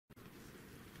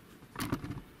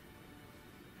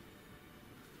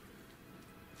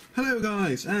Hello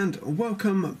guys, and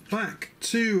welcome back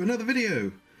to another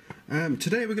video.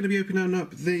 Today we're going to be opening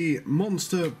up the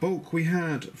monster bulk we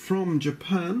had from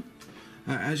Japan.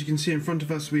 As you can see in front of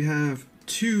us, we have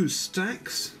two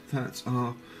stacks that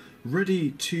are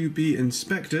ready to be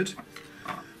inspected.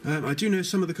 I do know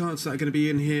some of the cards that are going to be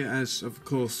in here, as of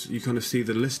course you kind of see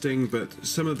the listing, but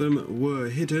some of them were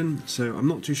hidden, so I'm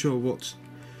not too sure what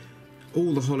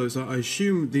all the hollows are. I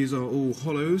assume these are all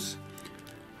hollows.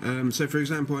 So for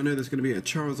example, I know there's going to be a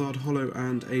Charizard holo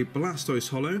and a Blastoise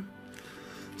holo.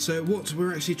 So what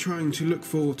we're actually trying to look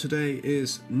for today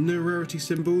is no rarity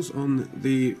symbols on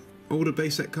the older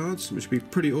base set cards, which would be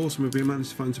pretty awesome if we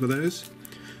managed to find some of those.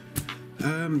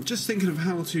 Just thinking of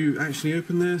how to actually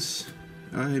open this.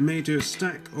 I may do a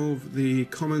stack of the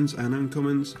commons and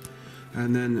uncommons,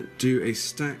 and then do a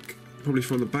stack probably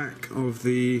from the back of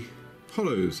the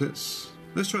holos.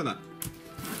 Let's try that.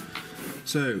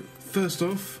 So first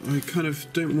off, I kind of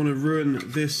don't want to ruin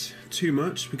this too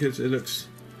much because it looks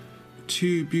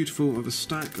too beautiful of a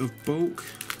stack of bulk.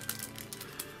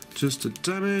 Just a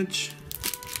damage.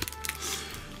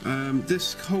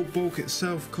 This whole bulk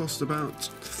itself cost about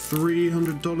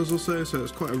 $300 or so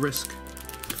it's quite a risk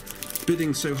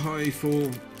bidding so high for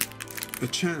a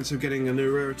chance of getting a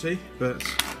new rarity, but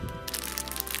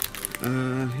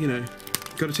you know,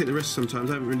 got to take the risk sometimes.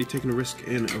 I haven't really taken a risk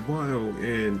in a while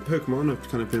in Pokemon. I've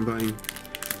kind of been buying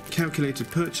calculated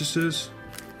purchases.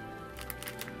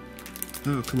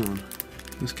 Oh, come on.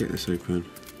 Let's get this open.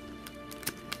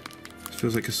 This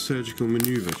feels like a surgical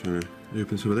maneuver trying to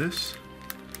open some of this.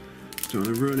 Don't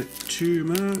want to ruin it too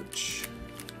much.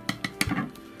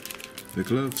 The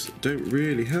gloves don't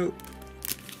really help.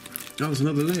 Oh, there's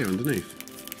another layer underneath.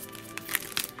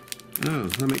 Oh,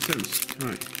 that makes sense.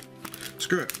 Right.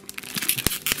 Screw it.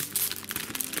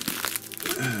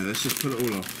 Let's just pull it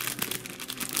all off.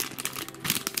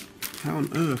 How on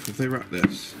earth have they wrapped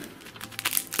this?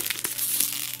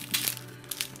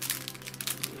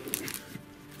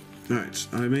 Right,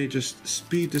 I may just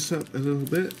speed this up a little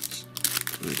bit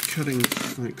by cutting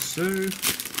like so.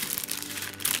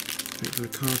 Hopefully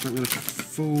the card's not going to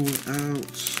fall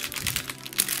out.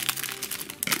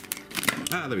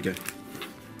 Ah, there we go.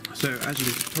 So, as you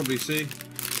can probably see,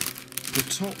 the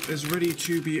top is ready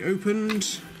to be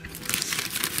opened.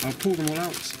 I'll pull them all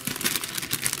out.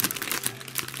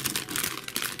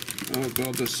 Oh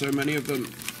god, there's so many of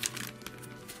them.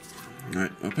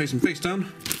 Alright, I'll place them face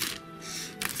down.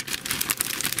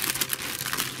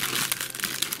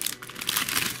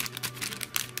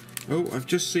 Oh, I've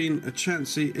just seen a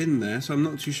Chansey in there, so I'm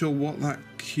not too sure what that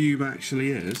cube actually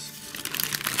is.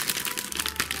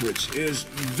 Which is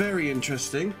very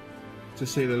interesting, to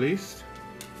say the least.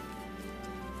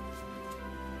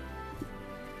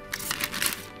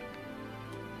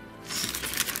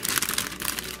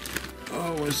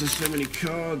 Oh, why is there so many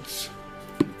cards?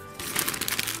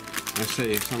 I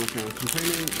say, it sounds like I'm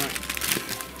complaining. Right.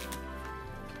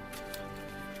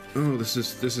 Oh, this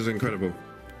is incredible.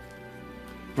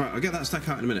 Right, I'll get that stack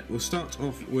out in a minute. We'll start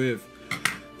off with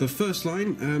the first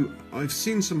line. I've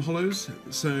seen some hollows,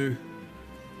 so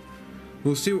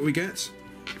we'll see what we get.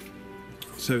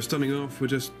 So starting off, we're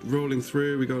just rolling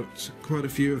through. We got quite a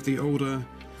few of the older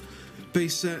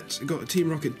base set. We've got a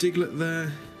Team Rocket Diglett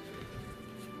there.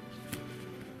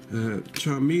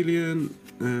 Charmeleon.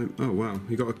 Oh wow,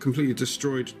 we got a completely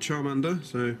destroyed Charmander,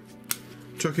 so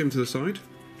chuck him to the side.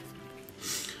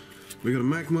 We got a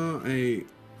Magmar, a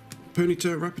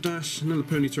Ponyta, Rapidash, another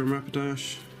Ponyta and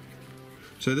Rapidash.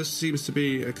 So this seems to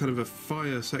be a kind of a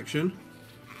fire section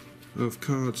of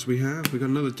cards we have. We got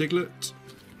another Diglett.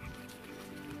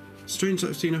 Strange that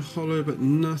I've seen a holo, but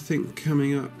nothing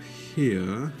coming up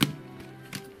here.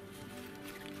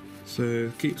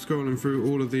 So keep scrolling through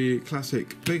all of the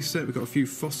classic base set. We've got a few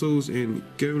fossils in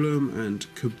Golem and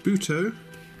Kabuto.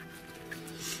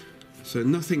 So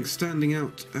nothing standing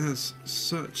out as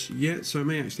such yet, so I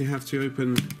may actually have to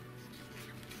open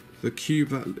the cube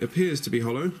that appears to be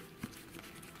hollow,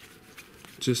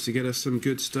 just to get us some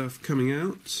good stuff coming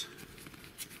out.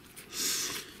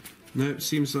 No, it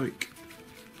seems like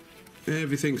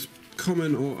everything's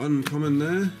common or uncommon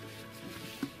there.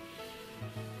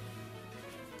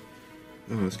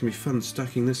 Oh, it's going to be fun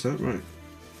stacking this up, right.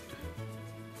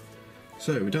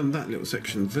 So, we've done that little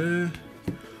section there.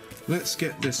 Let's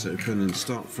get this open and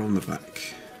start from the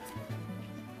back.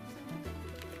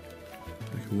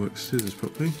 I can work scissors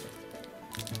properly.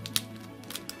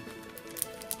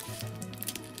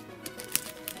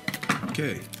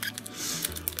 Okay.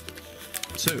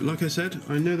 So, like I said,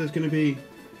 I know there's going to be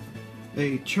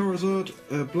a Charizard,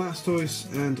 a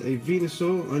Blastoise and a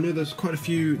Venusaur. I know there's quite a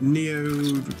few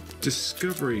Neo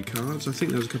Discovery cards. I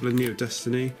think there's a couple of Neo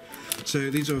Destiny.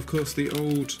 So these are of course the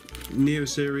old Neo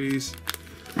series,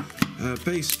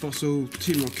 base Fossil,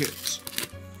 Team Rocket,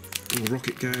 or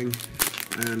Rocket Gang,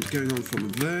 and going on from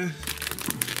there.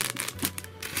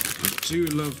 I do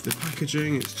love the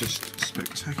packaging, it's just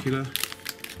spectacular.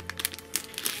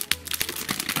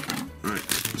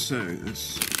 Right, so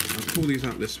I'll pull these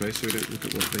out this way so we don't look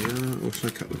at what they are. Or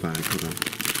should I cut the bag? Hold on.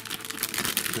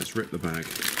 Let's rip the bag.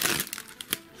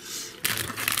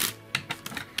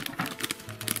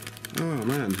 Oh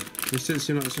man, this didn't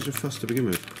seem like such a fuss to begin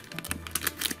with.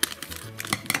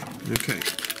 Okay.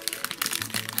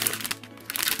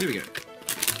 Here we go.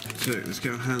 So let's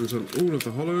get our hands on all of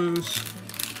the hollows.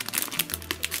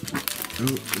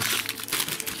 Oh,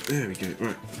 there we go.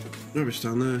 Right, rubbish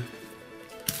down there.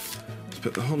 Let's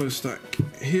put the hollow stack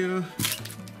here.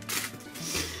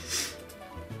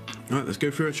 Right, let's go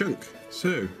through a chunk.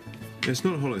 So, it's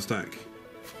not a hollow stack.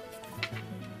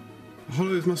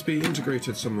 Hollows must be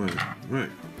integrated somewhere.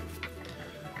 Right.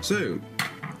 So,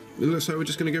 it looks like we're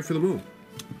just going to go through them all.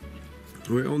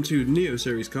 We're on to Neo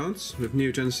series cards with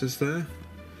Neo Genesis there.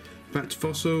 Back to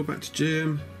Fossil, back to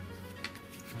Gym.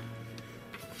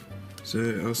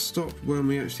 So I'll stop when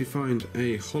we actually find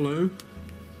a hollow.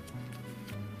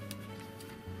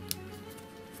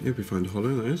 If we find a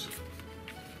hollow, that is.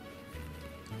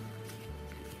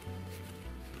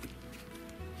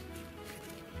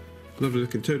 Lovely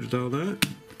looking Totodile there.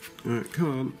 Alright,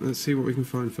 come on, let's see what we can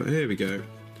find for. Here we go.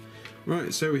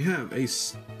 Right, so we have a, I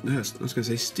was going to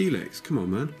say Steelix, come on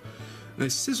man. A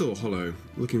Sizzle Hollow,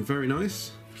 looking very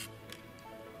nice.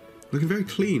 Looking very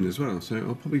clean as well, so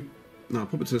I'll probably, no, I'll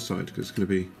pop it to the side because it's going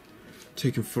to be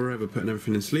taking forever putting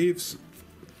everything in sleeves.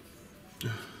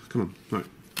 Come on, right.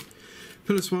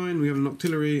 Piloswine, we have a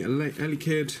Noctillery, a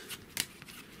Elekid.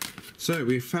 So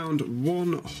we found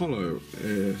one hollow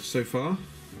so far.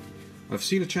 I've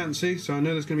seen a Chansey, so I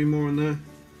know there's going to be more in there.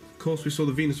 Of course, we saw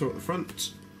the Venusaur at the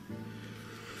front.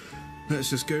 Let's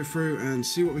just go through and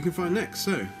see what we can find next.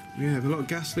 So, we have a lot of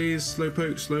Ghastlies,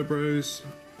 Slowpoke, Slowbros,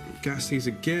 Ghastlies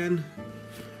again.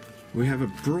 We have a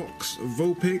Brox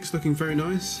Vulpix looking very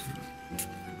nice.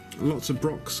 Lots of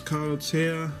Brox cards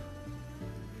here.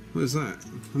 What is that?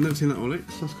 I've never seen that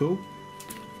Onix, that's cool.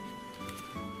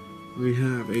 We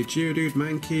have a Geodude,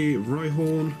 Mankey,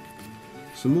 Rhyhorn,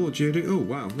 some more Geodude. Oh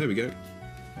wow, there we go.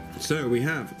 So we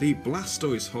have the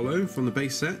Blastoise Hollow from the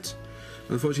base set.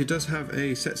 Unfortunately, it does have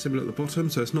a set symbol at the bottom,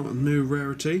 so it's not a new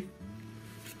rarity.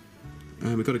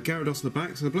 We've got a Gyarados on the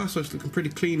back, so the Blastoise looking pretty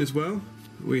clean as well.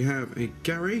 We have a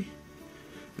Gary.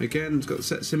 Again, it's got the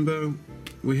set symbol.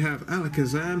 We have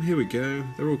Alakazam, here we go.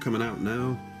 They're all coming out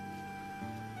now.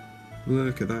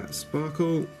 Look at that,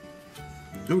 Sparkle.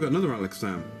 Oh, we've got another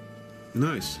Alakazam.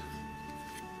 Nice.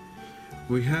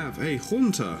 We have a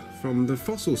Haunter from the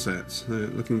Fossil set,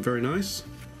 looking very nice.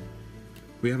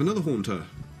 We have another Haunter.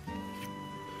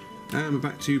 And we're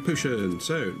back to Potion.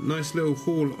 So, nice little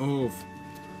haul of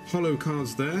hollow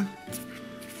cards there.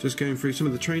 Just going through some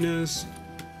of the trainers.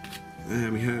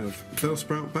 And we have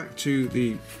Bellsprout back to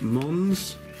the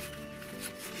Mons.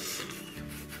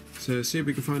 So, see if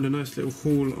we can find a nice little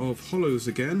haul of hollows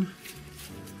again.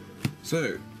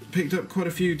 So, picked up quite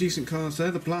a few decent cards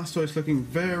there. The Blastoise looking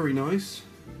very nice.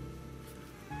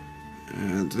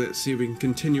 And let's see if we can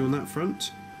continue on that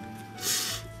front.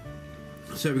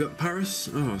 So we've got Paris.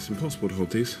 Oh, it's impossible to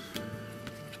hold these.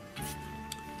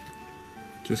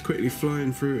 Just quickly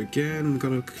flying through again. We've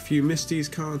got a few Misty's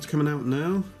cards coming out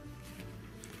now.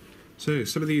 So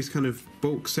some of these kind of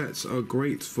bulk sets are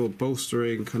great for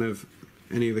bolstering kind of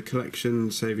any of the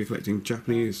collections, say if you're collecting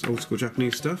Japanese, old school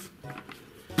Japanese stuff.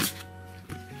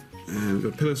 And we've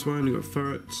got Piloswine, we've got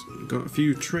Ferret, we've got a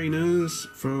few trainers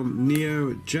from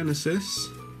Neo Genesis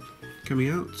coming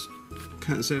out.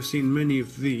 Can't say I've seen many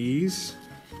of these.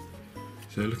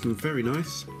 So looking very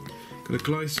nice. Got a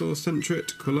Glysaur,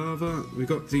 Sentret, Quilava. We've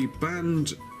got the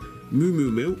banned Moo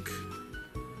Moo Milk.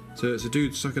 So it's a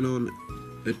dude sucking on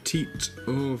a teat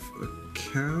of a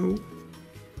cow.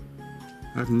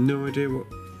 I have no idea what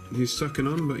he's sucking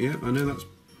on, but yeah, I know that's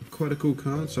quite a cool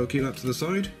card, so I'll keep that to the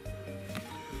side.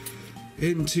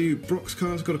 Into Brock's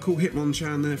cards, got a cool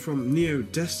Hitmonchan there from Neo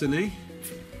Destiny.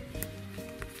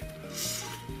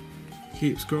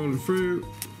 Keep scrolling through.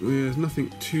 There's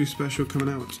nothing too special coming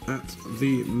out at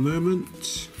the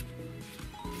moment.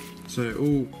 So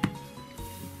all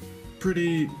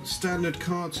pretty standard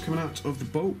cards coming out of the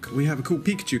bulk. We have a cool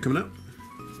Pikachu coming up.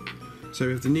 So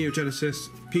we have the Neo Genesis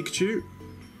Pikachu.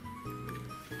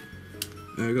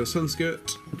 We've got a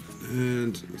Sunskirt,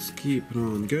 And let's keep it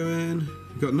on going.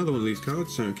 We've got another one of these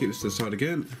cards, so I'll keep this to the side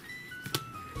again.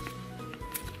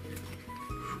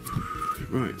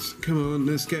 Right, come on,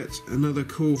 let's get another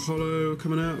cool holo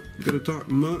coming out. We've got a dark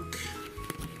muck.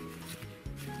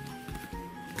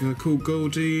 Got a cool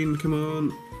Goldine, come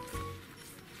on.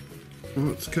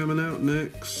 What's coming out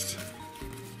next?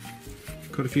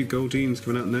 Quite a few Goldines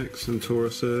coming out next, and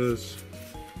Tauruses.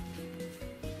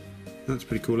 That's a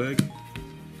pretty cool egg.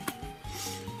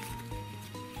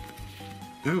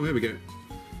 Oh, there we go.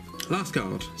 Last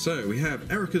card. So we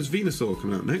have Erica's Venusaur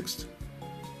coming out next.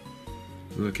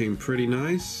 Looking pretty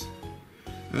nice.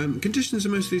 Conditions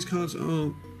of most of these cards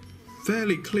are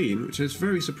fairly clean, which is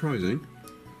very surprising.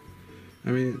 I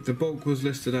mean, the bulk was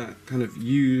listed at kind of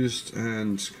used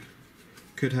and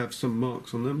could have some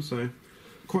marks on them, so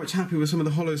quite happy with some of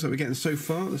the holos that we're getting so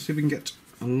far. Let's see if we can get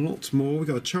a lot more. We've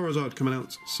got a Charizard coming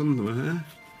out somewhere.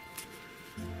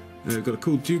 We've got a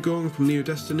cool Dugong from Neo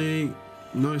Destiny.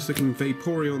 Nice looking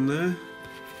Vaporeon there.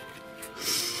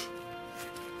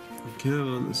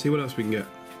 Come on, let's see what else we can get.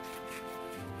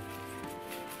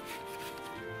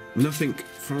 Nothing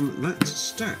from that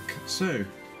stack. So,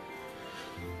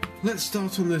 let's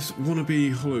start on this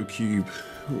wannabe holo cube.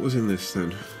 What was in this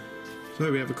then?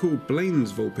 So we have a cool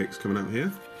Blaine's Vulpix coming out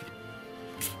here.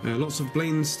 Lots of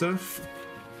Blaine stuff.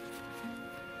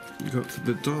 We've got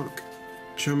the Dark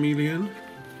Charmeleon.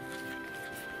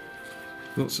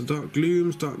 Lots of Dark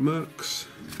Glooms, Dark Murks.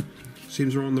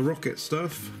 Seems we're on the rocket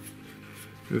stuff.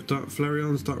 We have Dark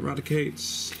Flareons, Dark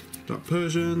Radicates, Dark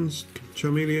Persians,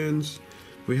 Charmeleons.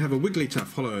 We have a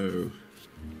Wigglytuff holo.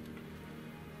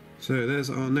 So there's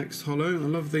our next holo. I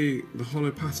love the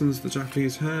holo patterns the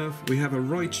Japanese have. We have a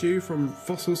Raichu from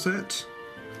Fossil Set.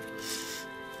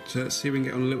 So let's see if we can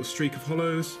get on a little streak of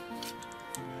holos.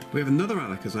 We have another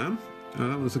Alakazam.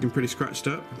 That one's looking pretty scratched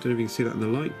up. I don't know if you can see that in the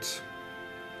light.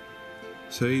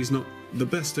 So he's not the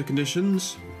best of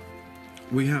conditions.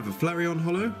 We have a Flareon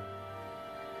holo.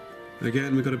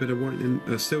 Again, we've got a bit of white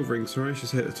in, silvering, sorry, I should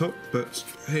say at the top, but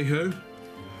hey ho.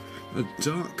 A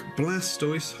Dark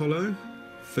Blastoise holo.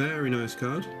 Very nice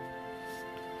card.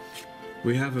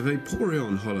 We have a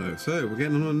Vaporeon holo. So we're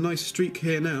getting on a nice streak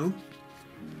here now.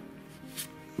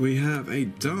 We have a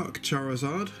Dark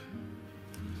Charizard.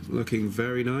 Looking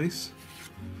very nice.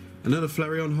 Another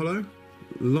Flareon holo.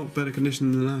 A lot better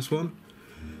condition than the last one.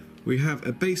 We have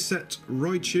a base set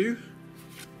Raichu.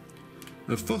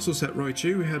 A fossil set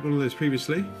Raichu, we had one of those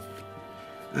previously.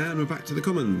 And we're back to the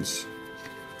commons.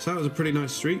 So that was a pretty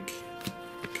nice streak.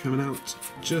 Coming out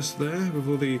just there with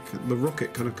all the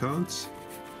rocket kind of cards.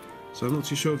 So I'm not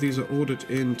too sure if these are ordered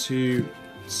into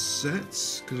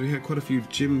sets, because we had quite a few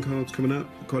gym cards coming up,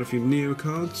 quite a few Neo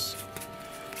cards.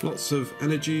 Lots of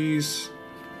energies.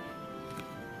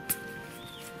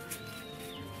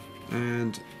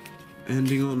 And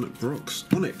ending on Brock's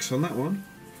Onyx on that one.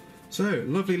 So,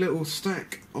 lovely little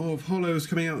stack of holos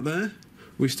coming out there.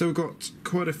 We've still got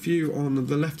quite a few on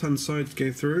the left-hand side to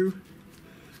go through.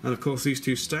 And of course these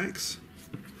two stacks.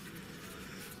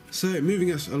 So,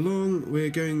 moving us along, we're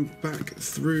going back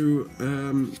through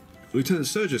Lieutenant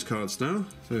Surge's cards now.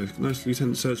 So, nice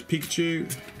Lieutenant Surge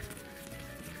Pikachu.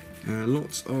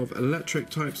 Lots of electric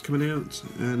types coming out.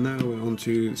 And now we're on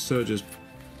to Surge's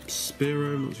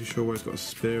Spearow. Not too sure why it's got a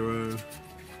Spearow.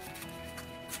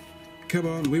 Come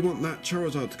on, we want that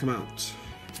Charizard to come out.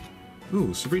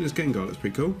 Oh, Sabrina's Gengar, that's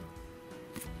pretty cool.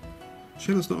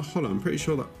 Shame that's not a holo, I'm pretty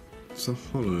sure that's a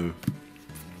holo.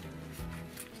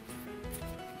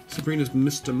 Sabrina's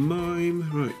Mr.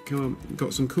 Mime. Right, come on,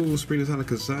 got some cool Sabrina's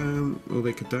Alakazam. Oh,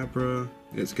 they Kadabra.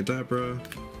 It's Kadabra.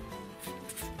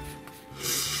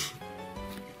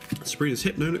 Sabrina's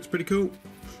Hypno looks pretty cool.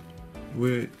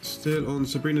 We're still on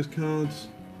Sabrina's cards.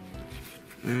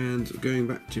 And going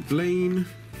back to Blaine.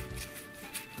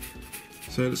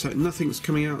 So it looks like nothing's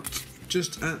coming out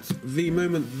just at the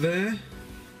moment there.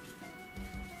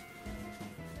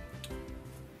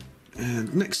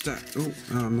 And next stack. Oh,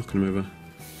 I'm knocking them over.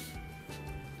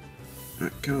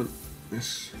 Right, come on.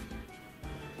 Yes.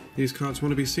 These cards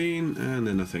want to be seen, and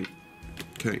they're nothing.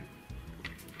 Okay.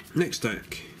 Next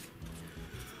stack.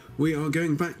 We are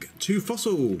going back to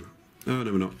Fossil. Oh,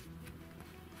 no, we're not.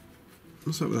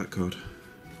 What's up with that card?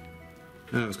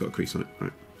 Oh, it's got a crease on it.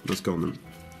 Right, let's go on then.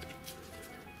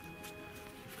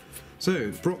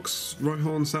 So, Brock's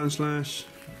Rhyhorn, Sandslash,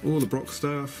 all the Brock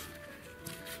stuff.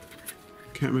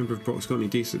 Can't remember if Brock's got any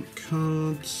decent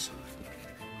cards.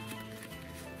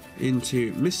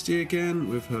 Into Misty again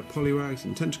with her Poliwags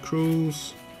and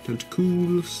Tentacruels.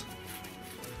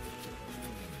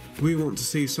 We want to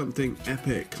see something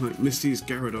epic like Misty's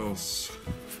Gyarados.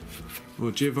 Or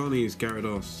Giovanni's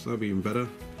Gyarados, that'd be even better.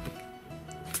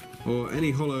 Or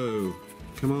any holo.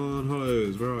 Come on,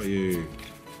 holos, where are you?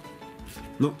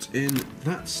 Not in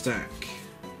that stack.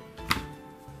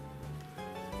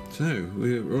 So,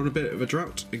 we're on a bit of a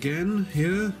drought again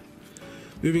here.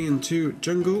 Moving into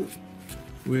jungle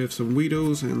with some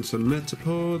Weedles and some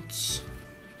Metapods.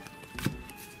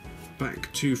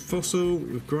 Back to fossil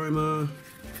with Grimer.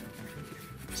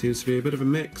 Seems to be a bit of a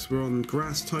mix. We're on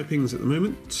grass typings at the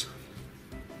moment.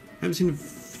 Haven't seen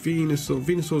Venusaur.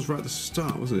 Venusaur's right at the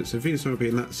start, wasn't it? So Venusaur will be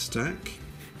in that stack.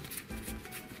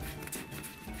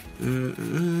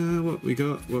 What we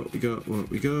got? What we got? What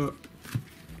we got?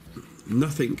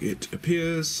 Nothing, it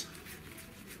appears.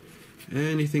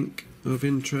 Anything of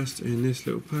interest in this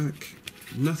little pack?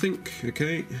 Nothing.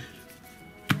 Okay.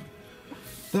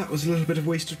 That was a little bit of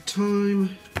waste of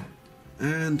time.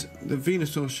 And the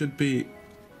Venusaur should be...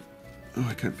 Oh,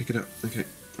 I can't pick it up. Okay,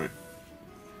 right.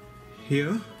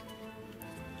 Here.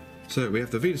 So we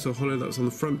have the Venusaur holo that was on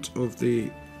the front of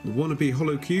the wannabe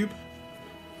holo cube.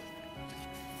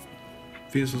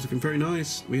 Venusaur's looking very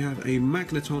nice. We have a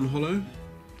Magneton holo.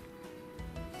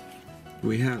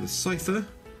 We have a Scyther.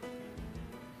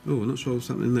 Oh, I'm not sure what's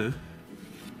happening there.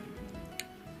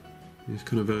 It's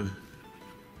kind of a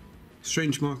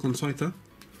strange mark on Scyther.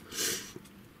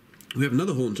 We have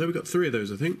another Haunter. We've got 3 of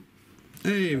those, I think.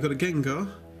 Hey, we've got a Gengar.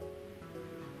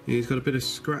 He's got a bit of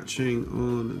scratching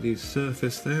on the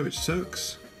surface there, which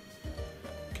sucks.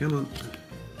 Come on.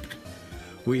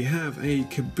 We have a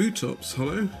Kabutops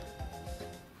holo.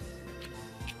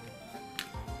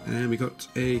 And we got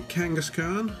a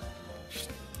Kangaskhan.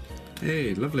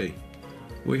 Hey, lovely.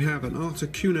 We have an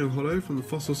Articuno holo from the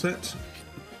fossil set.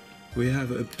 We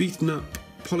have a beaten up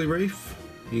Poliwraith.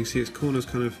 You can see his corner's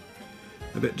kind of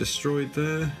a bit destroyed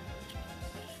there.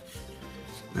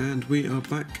 And we are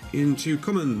back into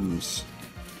commons.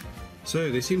 So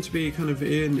they seem to be kind of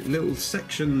in little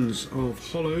sections of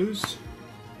holos.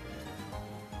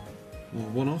 Or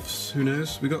one-offs, who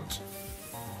knows.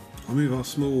 I'll move our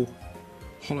small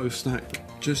holo stack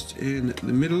just in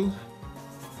the middle.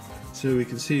 So we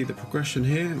can see the progression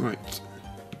here. Right.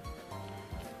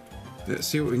 Let's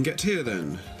see what we can get here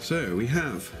then. So we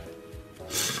have...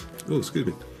 Oh, excuse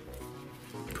me.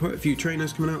 Quite a few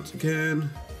trainers coming out again.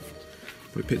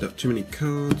 We picked up too many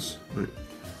cards. Right.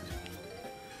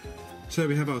 So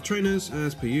we have our trainers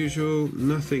as per usual.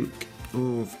 Nothing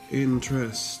of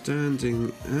interest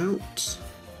standing out.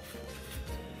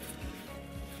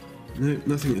 No,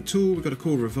 nothing at all. We've got a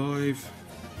cool Revive.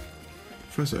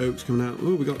 Professor Oak's coming out.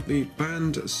 Oh, we got the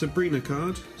banned Sabrina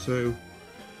card. So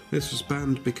this was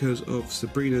banned because of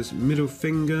Sabrina's middle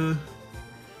finger.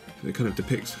 So it kind of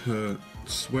depicts her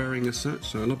swearing as such.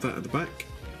 So I love that at the back.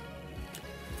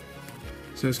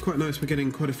 So it's quite nice. We're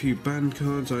getting quite a few banned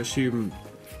cards. I assume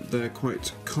they're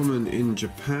quite common in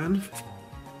Japan.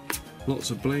 Lots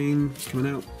of Blaine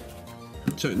coming out.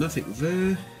 So nothing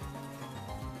there.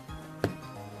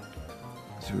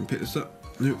 So we can pick this up.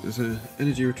 Nope, there's an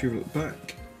energy retrieval at the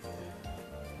back.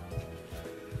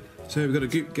 So we've got a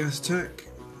Goop Gas Tack.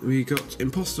 We got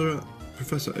Imposter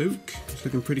Professor Oak. It's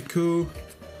looking pretty cool.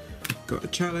 Got a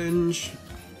challenge.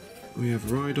 We have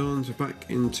Rhydons. We're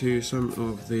back into some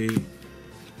of the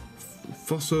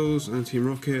fossils and Team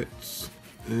Rockets.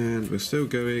 And we're still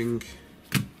going.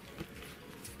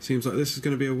 Seems like this is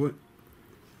going to be a...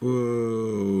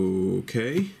 Whoa,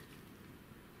 okay.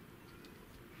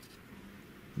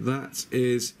 That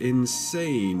is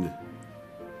insane.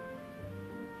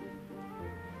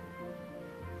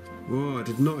 Whoa, I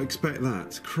did not expect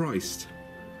that. Christ.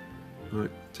 Right,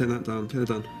 turn that down, turn it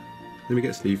down. Let me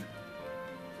get Steve.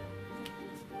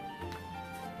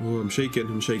 Oh, I'm shaking,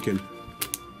 I'm shaking.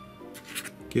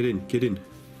 Get in, get in.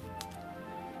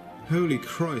 Holy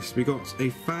Christ, we got a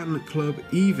Fan Club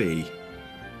Eevee.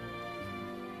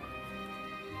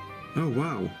 Oh,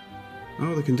 wow.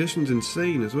 Oh, the condition's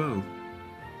insane as well.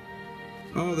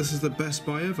 Oh, this is the best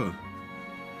buy ever.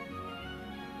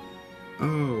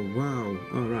 Oh, wow.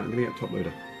 Oh, right, I'm going to get top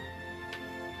loader.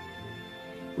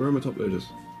 Where are my top loaders?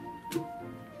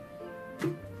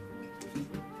 Come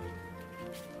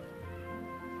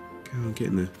on, get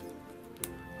in there.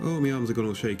 Oh, my arms are gone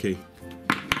all shaky.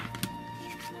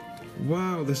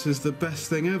 Wow, this is the best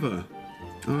thing ever.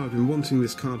 Oh, I've been wanting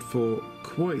this card for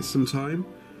quite some time.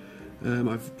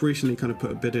 I've recently kind of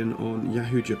put a bid in on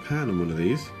Yahoo Japan on one of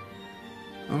these.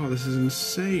 Oh, this is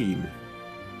insane.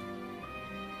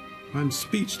 I'm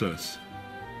speechless.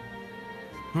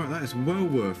 Alright, that is well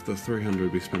worth the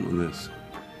 300 we spent on this.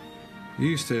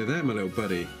 You stay there, my little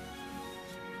buddy.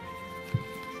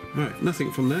 Right,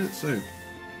 nothing from there, so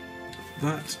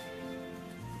that...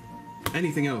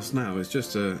 Anything else now is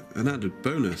just an added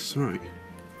bonus, right.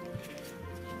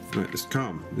 Right, let's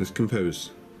calm, let's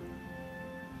compose.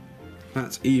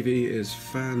 That Eevee is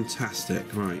fantastic.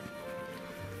 Right,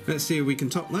 let's see if we can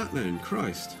top that then.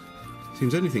 Christ,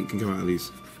 seems anything can come out of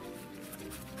these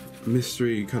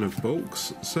mystery kind of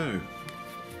bulks. So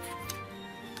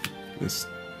let's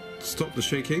stop the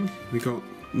shaking. We got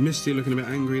Misty looking a bit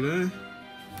angry there.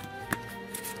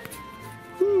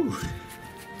 Whew.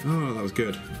 Oh, that was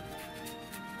good.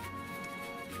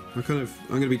 I'm going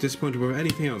to be disappointed with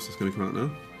anything else that's going to come out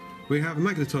now. We have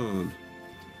Magneton,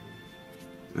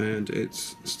 and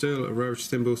it's still a rarity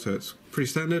symbol, so it's pretty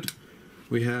standard.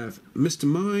 We have Mr.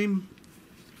 Mime,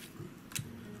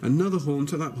 another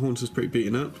Haunter. That Haunter's pretty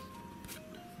beaten up.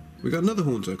 We got another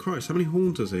Haunter. Christ, how many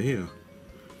Haunters are here?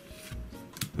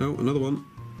 Oh, another one.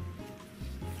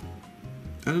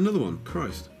 And another one.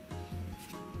 Christ.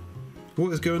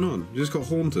 What is going on? You just got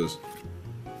Haunters.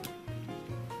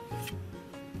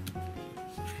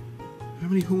 How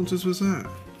many Haunters was that?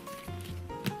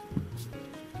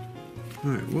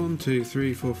 Right, 1, 2,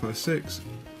 3, 4, 5, 6.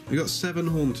 We got 7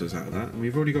 Haunters out of that, and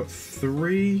we've already got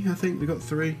 3, I think we got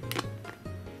 3.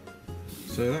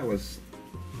 So that was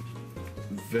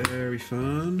very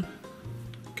fun.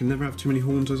 Can never have too many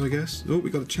Haunters, I guess. Oh, we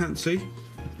got a Chansey.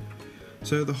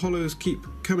 So the holos keep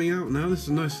coming out now. This is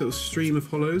a nice little stream of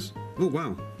holos. Oh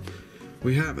wow.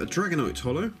 We have a Dragonite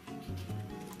holo.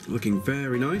 Looking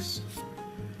very nice.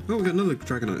 Oh, we got another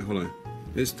Dragonite holo.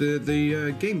 It's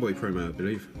the Game Boy promo, I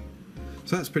believe.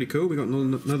 So that's pretty cool. We got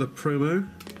another promo.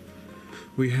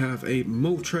 We have a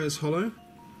Moltres holo.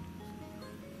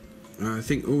 I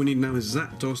think all we need now is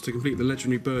Zapdos to complete the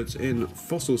Legendary Birds in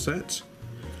Fossil set.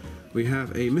 We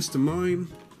have a Mr. Mime.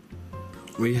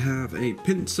 We have a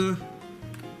Pinsir.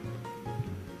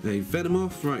 A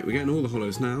Venomoth. Right, we're getting all the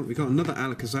holos now. We got another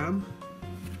Alakazam.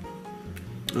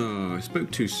 Oh, I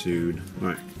spoke too soon.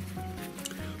 Right.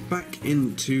 Back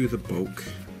into the bulk.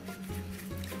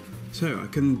 So I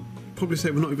can probably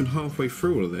say we're not even halfway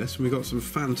through all of this, and we've got some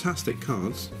fantastic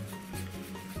cards.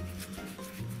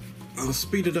 I'll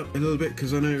speed it up a little bit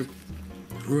because I know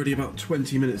we're already about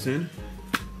 20 minutes in.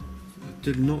 I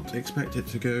did not expect it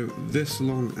to go this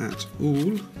long at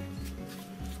all.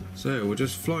 So we'll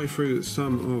just fly through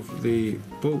some of the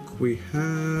bulk we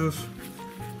have.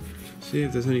 See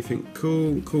if there's anything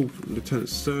cool. Cool Lieutenant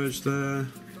Surge there.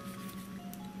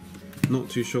 Not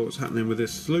too sure what's happening with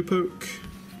this Slowpoke.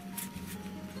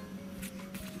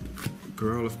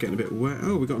 Growlithe getting a bit wet.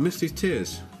 Oh, we got Misty's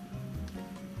Tears.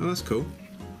 Oh, that's cool.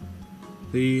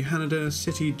 The Hanada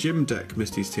City Gym deck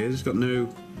Misty's Tears. It's got no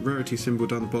rarity symbol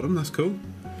down the bottom. That's cool.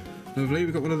 Lovely.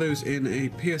 We've got one of those in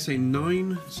a PSA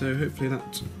 9. So hopefully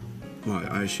that... Well,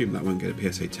 I assume that won't get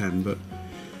a PSA 10, but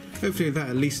hopefully that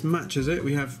at least matches it.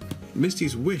 We have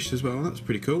Misty's Wish as well. That's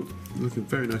pretty cool. Looking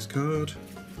very nice card.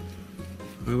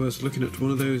 I was looking at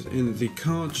one of those in the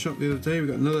card shop the other day. We've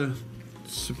got another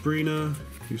Sabrina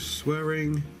who's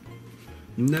swearing.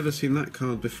 Never seen that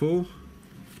card before.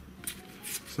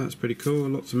 So that's pretty cool.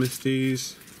 Lots of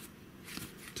Misties.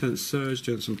 Lieutenant Surge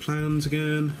doing some plans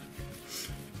again.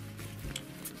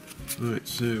 Right,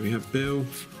 so we have Bill,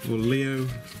 or Leo,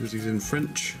 because he's in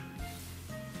French.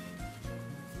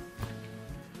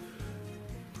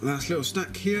 Last little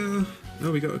stack here.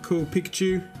 Oh, we got a cool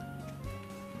Pikachu.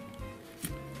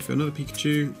 Got another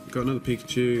Pikachu. Got another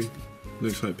Pikachu.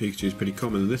 Looks like Pikachu's pretty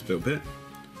common in this little bit.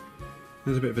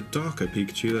 There's a bit of a darker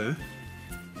Pikachu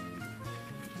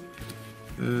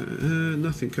there.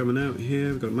 Nothing coming out here.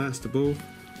 We've got Master Ball.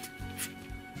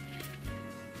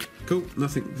 Cool,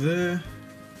 nothing there.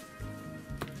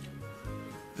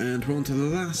 And we're on to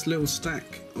the last little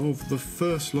stack of the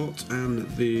first lot and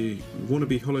the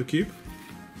wannabe Holo Cube.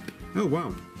 Oh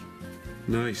wow,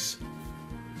 nice.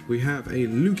 We have a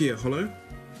Lugia Holo.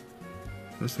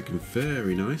 That's looking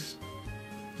very nice.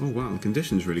 Oh wow, the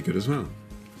condition's really good as well.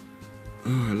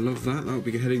 Oh, I love that. That'll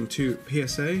be heading to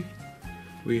PSA.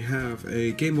 We have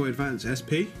a Game Boy Advance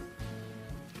SP.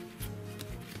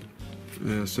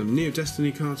 Some Neo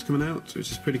Destiny cards coming out, which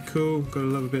is pretty cool. Gotta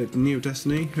love a bit of Neo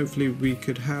Destiny. Hopefully we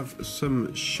could have some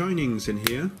Shinings in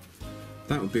here.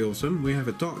 That would be awesome. We have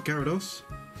a Dark Gyarados.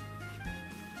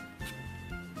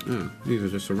 Oh, these are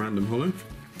just a random holo.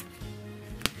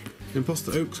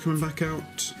 Imposter Oaks coming back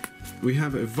out. We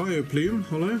have a Vileplume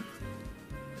holo.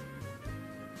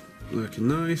 Looking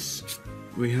nice.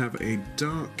 We have a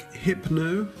Dark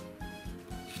Hypno.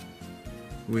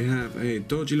 We have a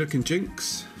dodgy looking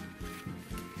Jinx.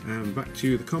 And back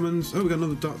to the commons. Oh, we got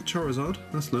another Dark Charizard.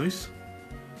 That's nice.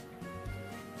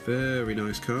 Very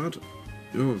nice card.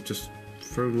 Oh, I've just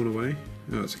thrown one away.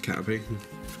 Oh, it's a Caterpie.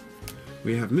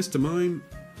 We have Mr. Mime.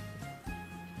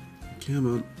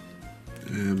 Come on.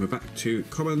 And we're back to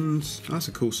commons. That's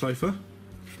a cool cipher.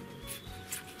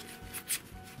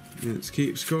 Let's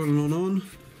keep scrolling on.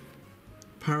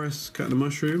 Paris cutting a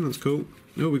mushroom, that's cool.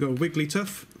 Oh, we got a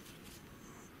Wigglytuff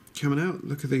coming out.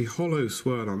 Look at the hollow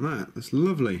swirl on that. That's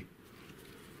lovely.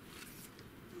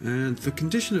 And the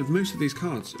condition of most of these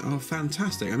cards are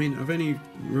fantastic. I mean, I've only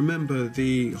remember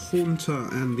the Haunter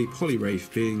and the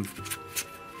Poliwraith being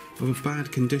of a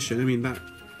bad condition. I mean, that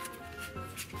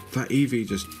Eevee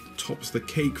just tops the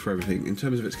cake for everything in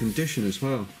terms of its condition as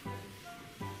well.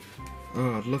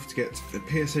 Oh, I'd love to get a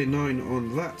PSA 9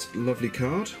 on that lovely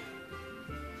card.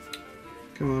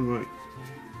 Come on, right.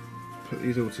 Put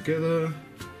these all together.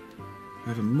 I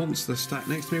have a monster stack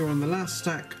next to me. We're on the last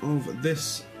stack of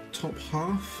this top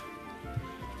half.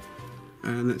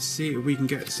 And let's see if we can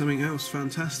get something else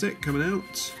fantastic coming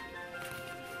out.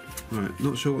 Right,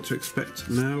 not sure what to expect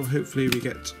now. Hopefully we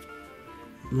get,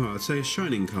 well, I'd say a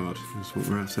shining card. That's what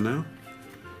we're after now.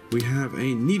 We have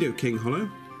a Nidoking Holo.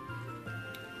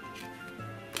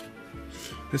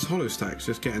 This holo stack's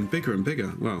just getting bigger and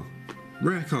bigger. Well,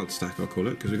 rare card stack I'll call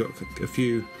it, because we've got a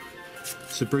few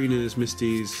Sabrinas,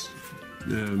 Misties,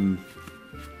 the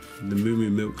Moo Moo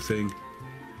Milk thing.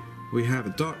 We have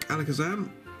a Dark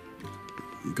Alakazam.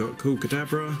 We've got Cool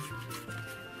Kadabra.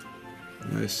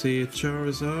 I see a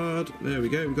Charizard. There we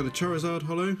go, we've got a Charizard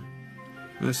holo.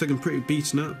 It's looking pretty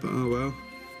beaten up, but oh well.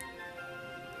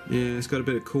 Yeah, it's got a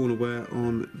bit of corner wear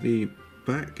on the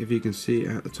back, if you can see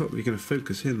at the top. You're going to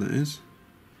focus in, that is.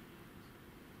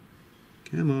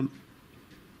 Come on.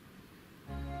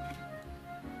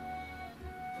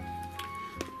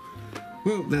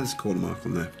 Well, there's a corner mark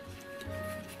on there.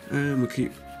 And we'll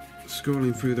keep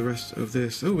scrolling through the rest of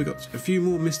this. Oh, we got a few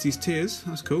more Misty's Tears.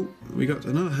 That's cool. We got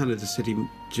another Hand of the City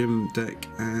Gym deck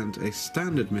and a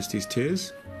standard Misty's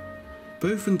Tears.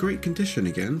 Both in great condition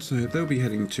again, so they'll be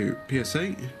heading to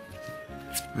PSA.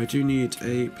 I do need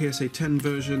a PSA 10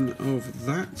 version of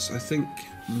that. I think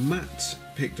Matt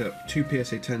picked up 2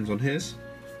 PSA 10s on his.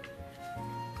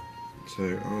 So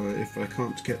if I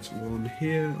can't get one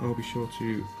here, I'll be sure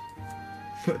to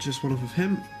purchase one off of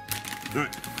him.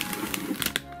 Alright,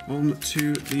 on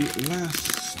to the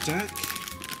last stack.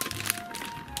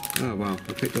 Oh wow,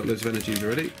 I picked up loads of energies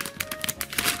already.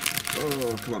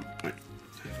 Oh, come on. Right.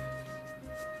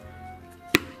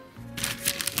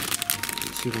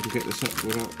 Let's see if I can get this up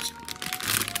without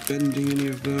bending any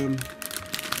of them.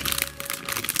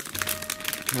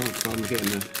 Can't find getting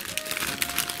there.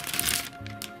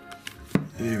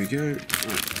 There we go.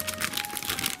 Right.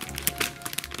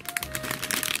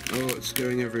 Oh, it's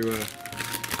going everywhere.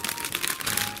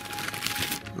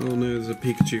 Oh no, there's a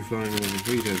Pikachu flying over.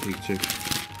 Where you go, Pikachu?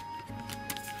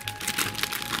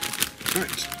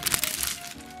 Right.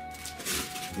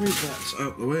 Move that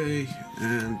out the way,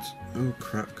 and oh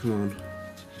crap, come on.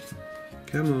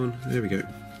 Come on, there we go.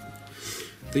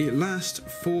 The last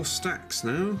 4 stacks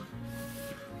now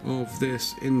of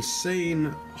this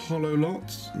insane holo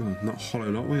lot. No, not holo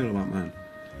lot, what are you on about, man?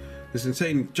 This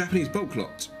insane Japanese bulk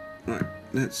lot. Right,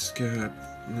 let's go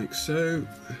like so.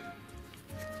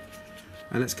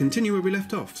 And let's continue where we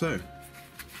left off, so.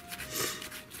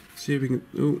 See if we can,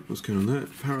 oh, what's going on there?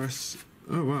 Paris.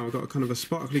 Oh wow, I've got kind of a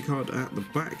sparkly card at the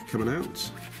back coming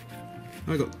out.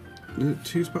 I got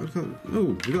 2 sparkly cards.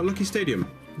 Oh, we got Lucky Stadium.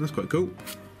 That's quite cool.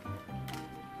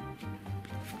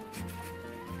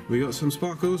 We got some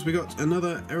sparkles. We got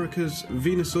another Erica's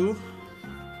Venusaur.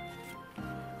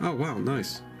 Oh wow,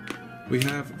 nice. We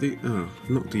have the, oh,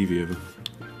 knocked Eevee over.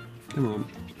 Come on.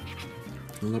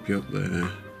 I'll up you up there.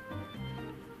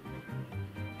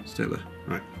 Stay there.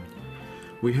 Right.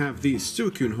 We have the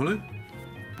Suicune Holo.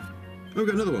 Oh, we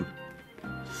got another one.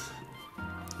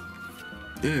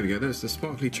 There we go. There's the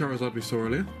sparkly Charizard we saw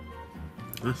earlier.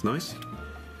 That's nice.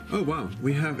 Oh wow,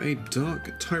 we have a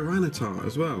Dark Tyranitar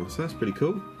as well, so that's pretty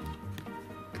cool.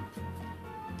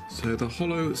 So the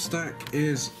holo stack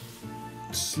is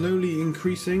slowly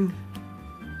increasing.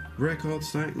 Rare card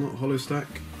stack, not holo stack.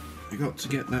 I got to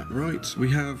get that right. We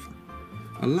have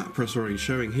a Lapras already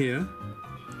showing here.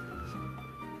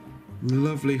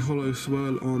 Lovely holo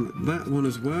swirl on that one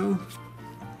as well.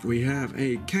 We have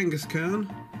a Kangaskhan.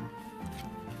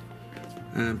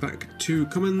 And back to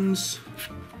commons.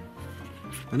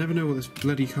 I never know what this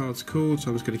bloody card's called, so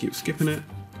I'm just going to keep skipping it.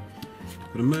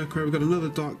 Got a Murkrow, we've got another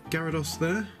Dark Gyarados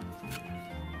there.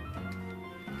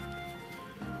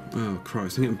 Oh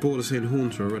Christ, I'm getting bored of seeing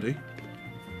Haunter already.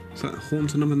 Is that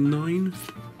Haunter number 9?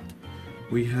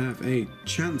 We have a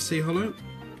Chansey holo.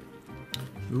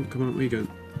 Oh, come on, where you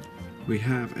going? We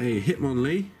have a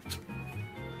Hitmonlee.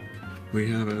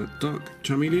 We have a Dark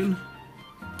Charmeleon.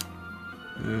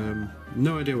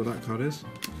 No idea what that card is.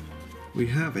 We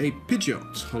have a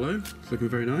Pidgeot holo. It's looking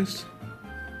very nice.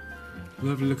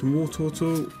 Lovely looking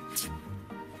Wartortle.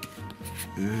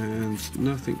 and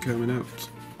nothing coming out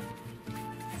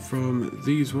from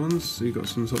these ones. So you've got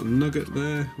some sort of nugget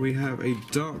there. We have a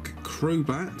dark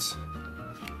Crobat,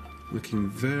 looking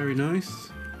very nice.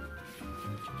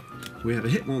 We have a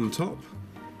Hitmontop.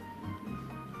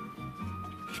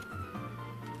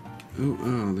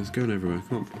 Oh, there's going everywhere.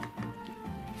 Come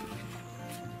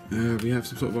on. We have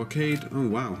some sort of arcade. Oh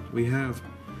wow, we have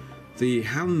the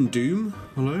Houndoom.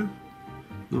 Hello.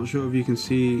 Not sure if you can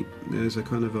see. There's a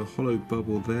kind of a hollow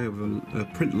bubble there with a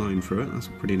print line through it. That's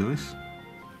pretty nice.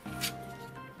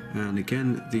 And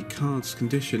again, the card's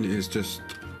condition is just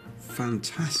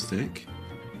fantastic.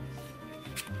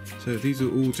 So these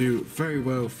will all do very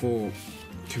well for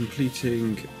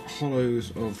completing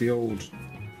hollows of the old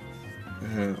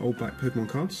black Pokemon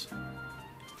cards.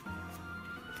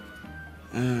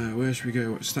 Where should we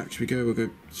go? What stack should we go? We'll go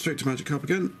straight to Magikarp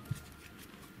again.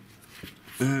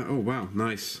 Oh wow,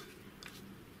 nice.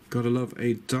 Gotta love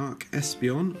a Dark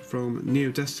Espeon from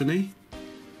Neo Destiny.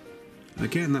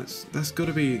 Again, that's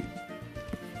gotta be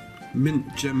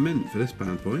gem mint for this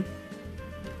bad boy.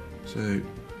 So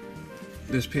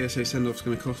this PSA send-off is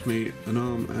going to cost me an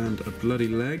arm and a bloody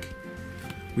leg.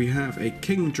 We have a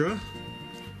Kingdra.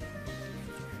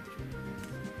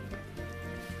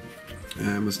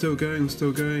 And we're still going,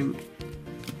 still going.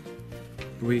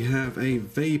 We have a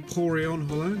Vaporeon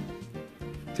holo.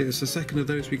 I think it's the second of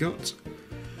those we got.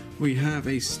 We have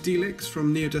a Steelix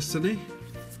from Neo Destiny.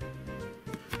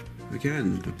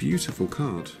 Again, a beautiful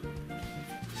card.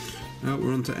 Now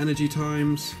we're on to Energy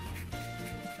Times.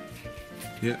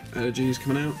 Yeah, energies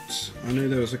coming out. I know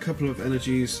there was a couple of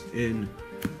energies in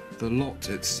the lot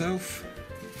itself,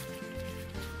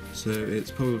 so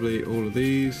it's probably all of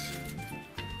these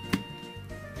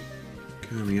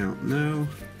coming out now.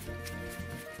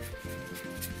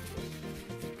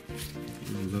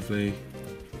 Oh, lovely.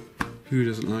 Who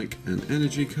doesn't like an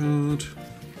energy card?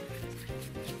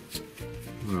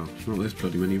 Well, not this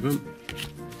bloody many of them.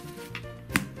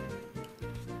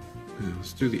 Yeah,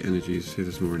 let's do the energies, see if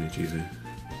there's more energies here.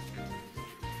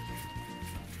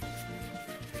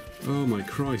 Oh my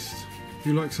Christ,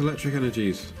 who likes electric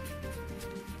energies?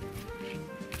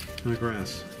 No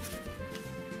grass.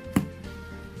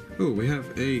 Oh, we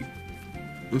have a...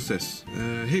 what's this?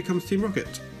 Here comes Team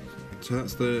Rocket. So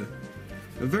that's a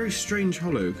very strange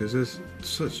holo, because there's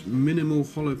such minimal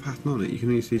holo pattern on it. You can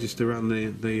only see just around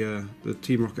the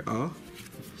Team Rocket R.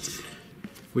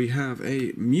 We have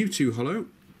a Mewtwo holo.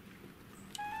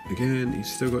 Again,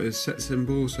 he's still got his set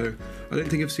symbol, so I don't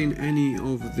think I've seen any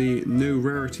of the no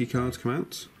rarity cards come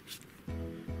out.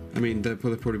 I mean, there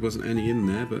probably wasn't any in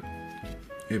there, but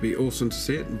it'd be awesome to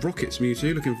see it. Rocket's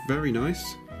Mewtwo, looking very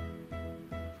nice.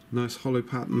 Nice hollow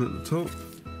pattern at the top.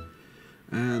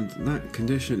 And that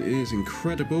condition is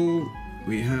incredible.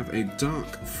 We have a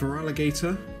Dark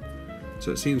Feraligatr.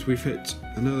 So it seems we've hit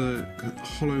another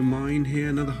hollow mine here,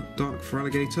 another Dark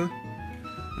Feraligatr.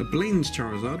 A Blaine's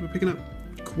Charizard, we're picking up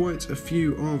quite a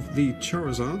few of the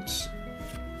Charizards.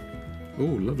 Oh,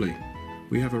 lovely.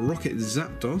 We have a Rocket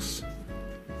Zapdos.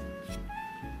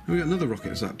 And we got another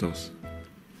Rocket Zapdos.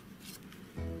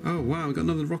 Oh wow, we got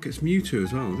another Rocket's Mewtwo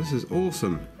as well. This is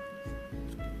awesome.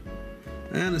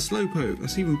 And a Slowpoke,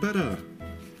 that's even better.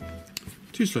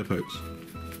 2 Slowpokes.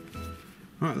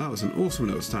 Right, that was an awesome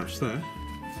little stash there.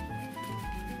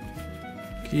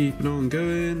 Keeping on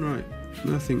going, right.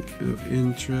 Nothing of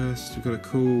interest. We've got a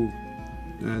cool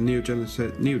Neo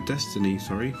Destiny,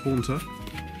 Haunter.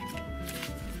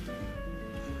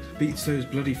 Beats those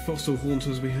bloody fossil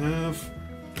haunters we have.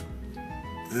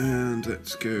 And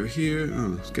let's go here.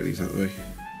 Oh, let's get these out of the way.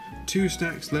 2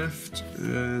 stacks left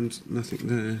and nothing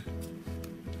there.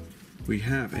 We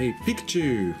have a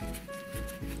Pikachu.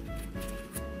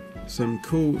 Some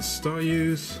cool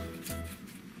Staryus.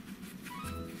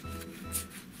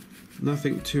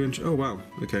 Nothing too interesting. Oh wow,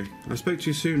 okay. I spoke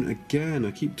too soon again.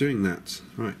 I keep doing that.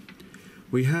 Right.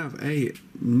 We have a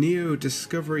Neo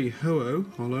Discovery holo.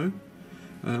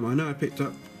 I know I picked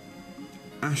up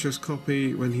Ash's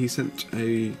copy when he sent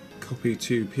a copy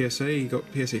to PSA. He got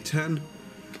PSA 10.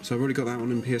 So I've already got that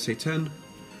one in PSA 10.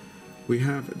 We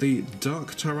have the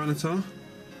Dark Tyranitar.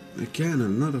 Again,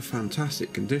 another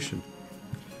fantastic condition.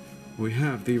 We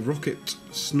have the Rocket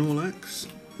Snorlax.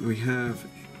 We have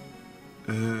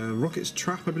Rocket's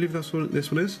Trap, I believe that's what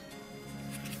this one is.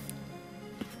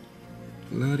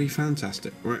 Bloody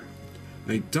fantastic. Right.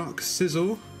 A Dark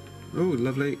Scizor. Oh,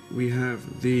 lovely. We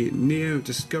have the Neo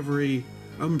Discovery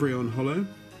Umbreon holo.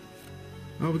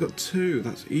 Oh, we got 2.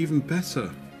 That's even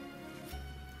better.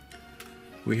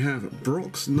 We have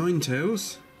Brock's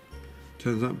Ninetales.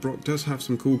 Turns out Brock does have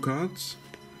some cool cards.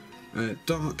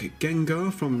 Dark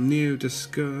Gengar from Neo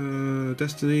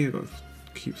Destiny. I've got a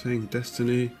keep saying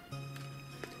Destiny.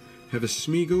 We have a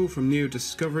Smeagol from Neo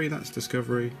Discovery, that's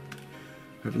Discovery.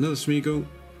 We have another Smeagol.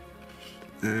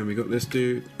 And we got this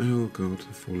dude. Oh god, I'm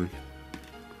falling.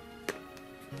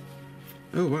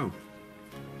 Oh wow.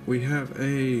 We have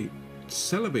a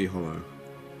Celebi Hollow.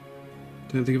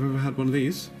 Don't think I've ever had one of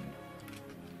these.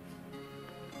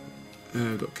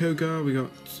 We've got Kogar, we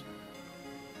got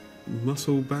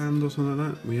Muscle Band or something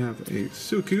like that. We have a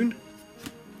Suicune.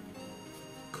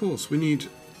 Of course, we need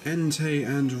Entei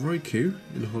and Raikou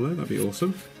in Hollow, that'd be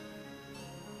awesome.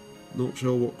 Not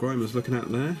sure what Grimer's looking at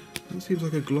there. That seems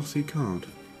like a glossy card.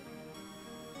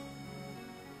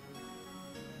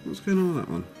 What's going on with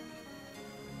that one?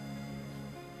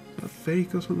 Is that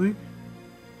fake or something?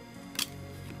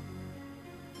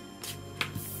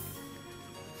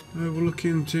 We'll look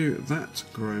into that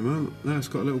Grimer. That's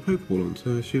got a little Pokeball on,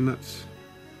 so I assume that's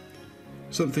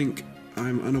something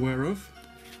I'm unaware of.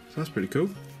 So that's pretty cool.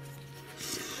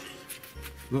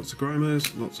 Lots of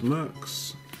Grimers, lots of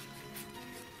Mercs.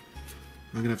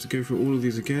 I'm going to have to go through all of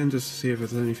these again just to see if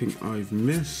there's anything I've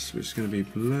missed, which is going to be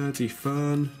bloody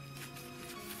fun.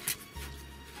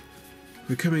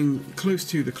 We're coming close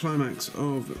to the climax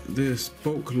of this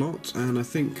bulk lot, and I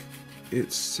think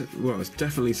it's, well, it's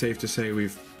definitely safe to say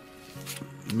we've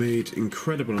made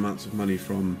incredible amounts of money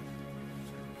from,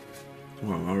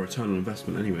 well, our return on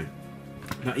investment anyway.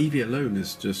 That EV alone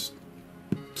is just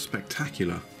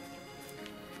spectacular.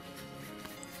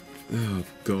 Oh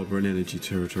god, we're in energy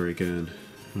territory again.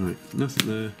 Right, nothing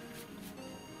there.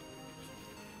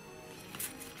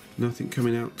 Nothing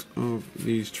coming out of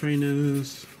these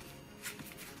trainers.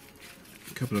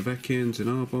 A couple of Ekins in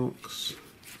our box.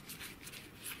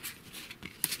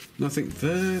 Nothing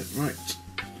there. Right,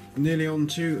 nearly on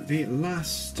to the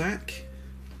last stack.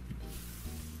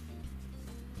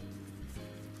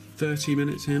 30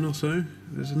 minutes in or so.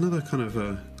 There's another kind of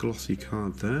a glossy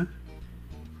card there.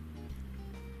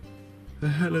 The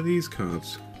hell are these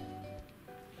cards?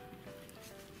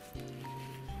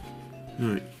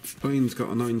 Right, Blaine's got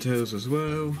a Ninetales as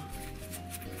well.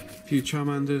 A few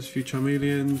Charmanders, a few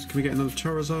Charmeleons. Can we get another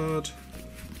Charizard?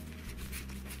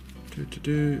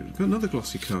 Got another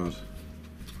glossy card.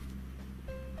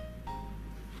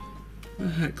 What the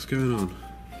heck's going on?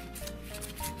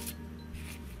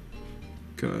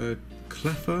 Got a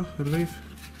Cleffa, I believe.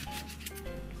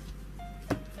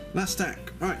 Last stack,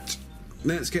 right.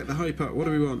 Let's get the hype up. What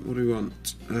do we want? What do we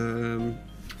want?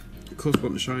 Of course we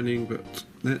want the Shining, but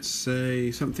let's say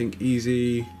something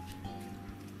easy.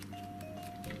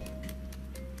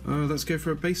 Oh, let's go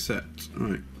for a base set.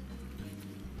 Alright.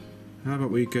 How about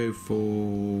we go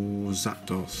for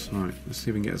Zapdos? Alright, let's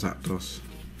see if we can get a Zapdos.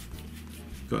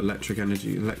 Got electric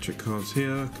energy, electric cards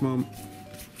here. Come on.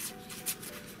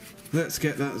 Let's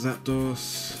get that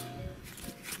Zapdos.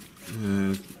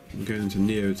 I'm going into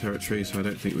Neo territory, so I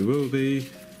don't think we will be.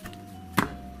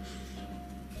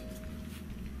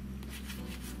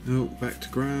 Oh, back to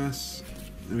grass.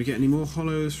 Did we get any more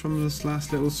hollows from this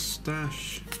last little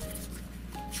stash?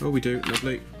 Oh, we do.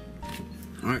 Lovely.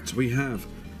 Alright, we have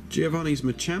Giovanni's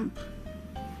Machamp.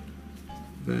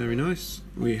 Very nice.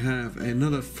 We have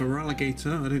another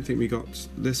Feraligatr. I don't think we got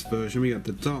this version. We got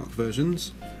the dark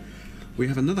versions. We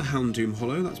have another Houndoom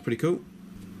Hollow. That's pretty cool.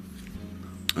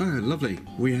 Oh, lovely.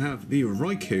 We have the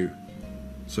Raikou.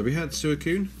 So we had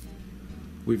Suicune.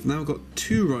 We've now got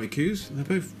two Raikous. They're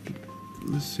both...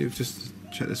 Let's see, just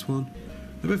check this one.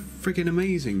 They're both freaking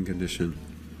amazing condition.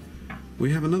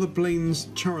 We have another Blaine's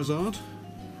Charizard.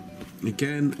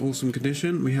 Again, awesome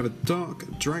condition. We have a Dark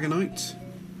Dragonite.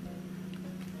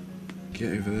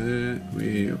 Get over there.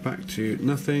 We are back to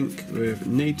nothing with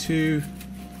Natu.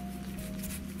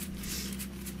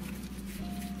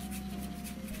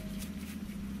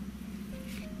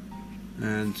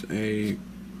 And a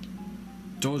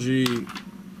dodgy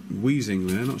Wheezing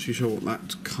there, not too sure what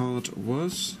that card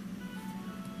was.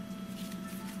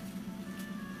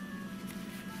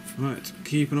 Right,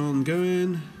 keeping on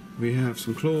going. We have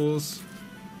some claws.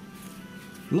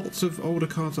 Lots of older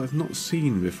cards I've not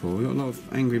seen before. We've got a lot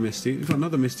of Angry Misty. We've got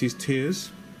another Misty's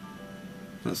Tears.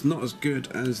 That's not as good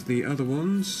as the other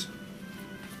ones.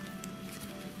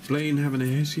 Blaine having a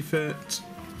hissy fit.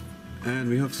 And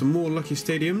we have some more Lucky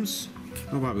Stadiums.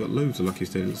 Oh wow, we've got loads of Lucky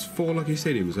Stadiums. 4 Lucky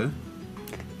Stadiums there.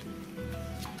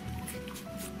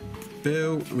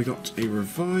 Bill, we got a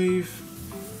Revive.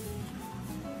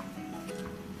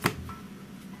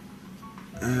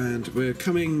 And we're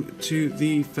coming to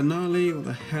the finale. What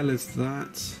the hell is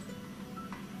that?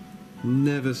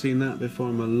 Never seen that before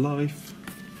in my life.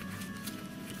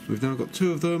 We've now got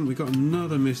 2 of them. We've got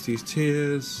another Misty's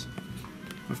Tears.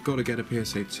 I've got to get a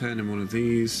PSA 10 in one of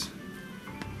these.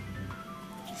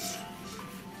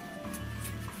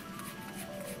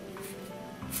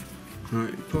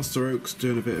 Right, Poster Oak's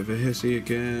doing a bit of a hissy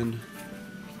again.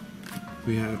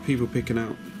 We have people picking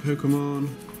out Pokemon.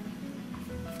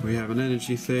 We have an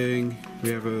energy thing. We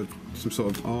have some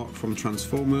sort of art from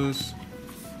Transformers.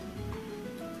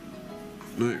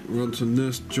 Right, we're on to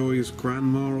Nurse Joy's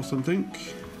grandma or something.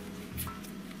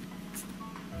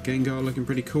 Gengar looking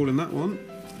pretty cool in that one.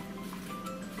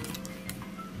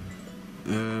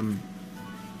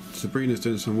 Sabrina's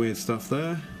doing some weird stuff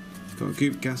there. Got a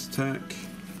Goop Gas Attack.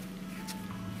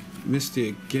 Misty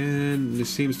again. This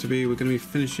seems to be, we're going to be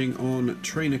finishing on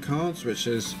trainer cards, which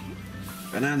is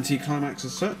an anti-climax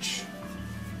as such.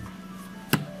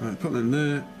 Right, put them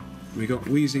there. We got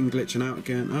Weezing glitching out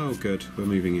again. Oh good, we're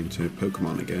moving into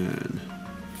Pokemon again.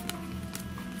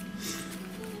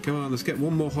 Come on, let's get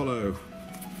one more holo.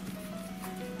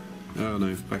 Oh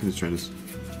no, back into trainers.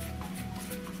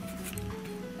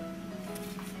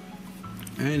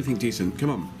 Anything decent, come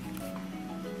on.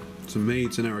 Some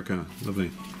Maids and Erica,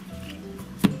 lovely.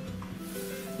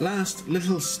 Last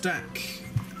little stack,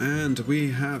 and we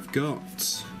have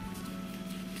got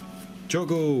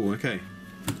Joggle. Okay,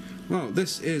 well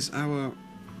this is our,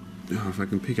 oh, if I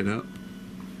can pick it up,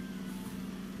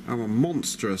 our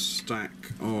monstrous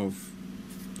stack of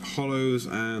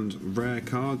holos and rare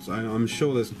cards. I'm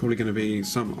sure there's probably going to be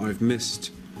some I've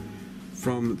missed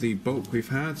from the bulk we've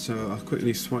had, so I'll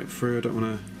quickly swipe through. I don't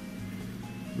want to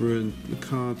ruin the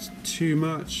cards too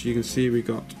much. You can see we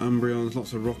got Umbreons,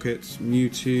 lots of Rockets,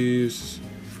 Mewtwo's,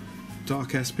 Dark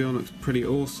Espeon looks pretty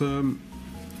awesome,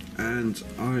 and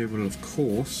I will of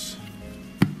course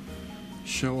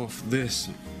show off this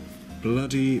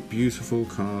bloody beautiful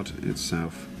card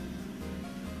itself.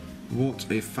 What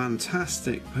a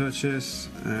fantastic purchase,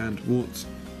 and what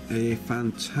a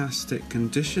fantastic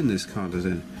condition this card is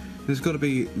in. There's got to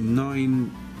be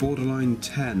 9, borderline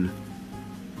 10,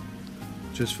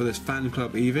 just for this fan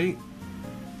club Eevee.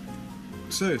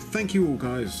 So thank you all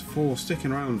guys for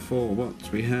sticking around for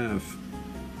what we have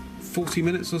 40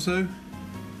 minutes or so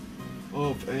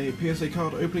of a PSA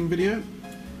card opening video.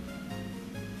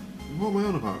 What am I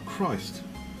on about? Christ,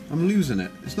 I'm losing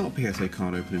it. It's not a PSA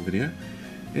card opening video,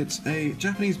 it's a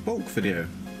Japanese bulk video.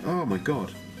 Oh my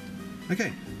god.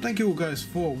 Okay, thank you all guys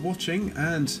for watching,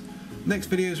 and next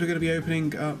videos we're going to be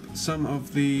opening up some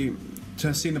of the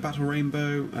Tercina Battle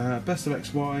Rainbow, Best of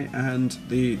XY, and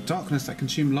the Darkness That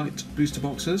Consume Light booster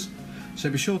boxes. So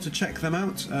be sure to check them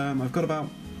out. I've got about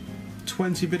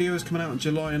 20 videos coming out in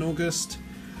July and August,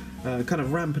 kind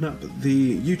of ramping up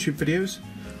the YouTube videos.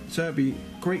 So I'd be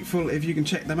grateful if you can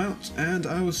check them out, and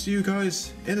I will see you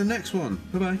guys in the next one.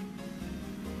 Bye bye.